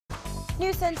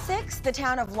News Sense 6, the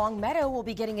town of Longmeadow will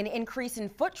be getting an increase in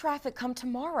foot traffic come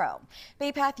tomorrow.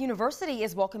 Bay Path University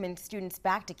is welcoming students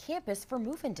back to campus for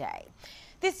Move-In Day.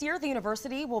 This year, the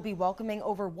university will be welcoming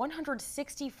over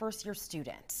 160 first-year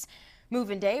students.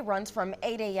 Move-In Day runs from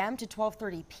 8 a.m. to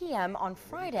 12:30 p.m. on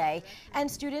Friday, and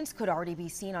students could already be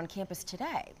seen on campus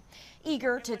today,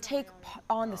 eager to take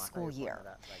on the school year.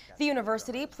 The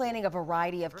university planning a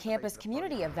variety of campus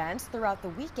community events throughout the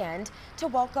weekend to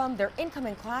welcome their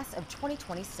incoming class of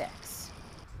 2026.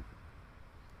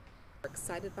 We're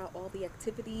excited about all the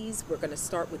activities. We're going to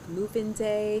start with Move-In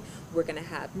Day. We're going to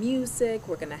have music.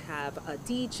 We're going to have a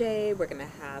DJ. We're going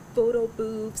to have photo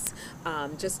booths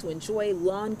just to enjoy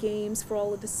lawn games for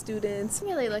all of the students. I'm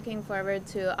really looking forward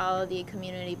to all of the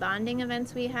community bonding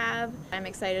events we have. I'm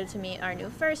excited to meet our new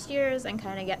first years and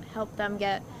kind of help them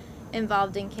get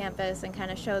involved in campus and kind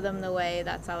of show them the way.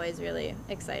 That's always really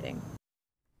exciting.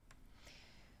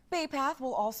 Bay Path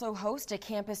will also host a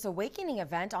Campus Awakening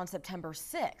event on September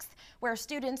 6th, where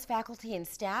students, faculty, and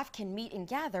staff can meet and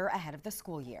gather ahead of the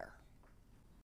school year.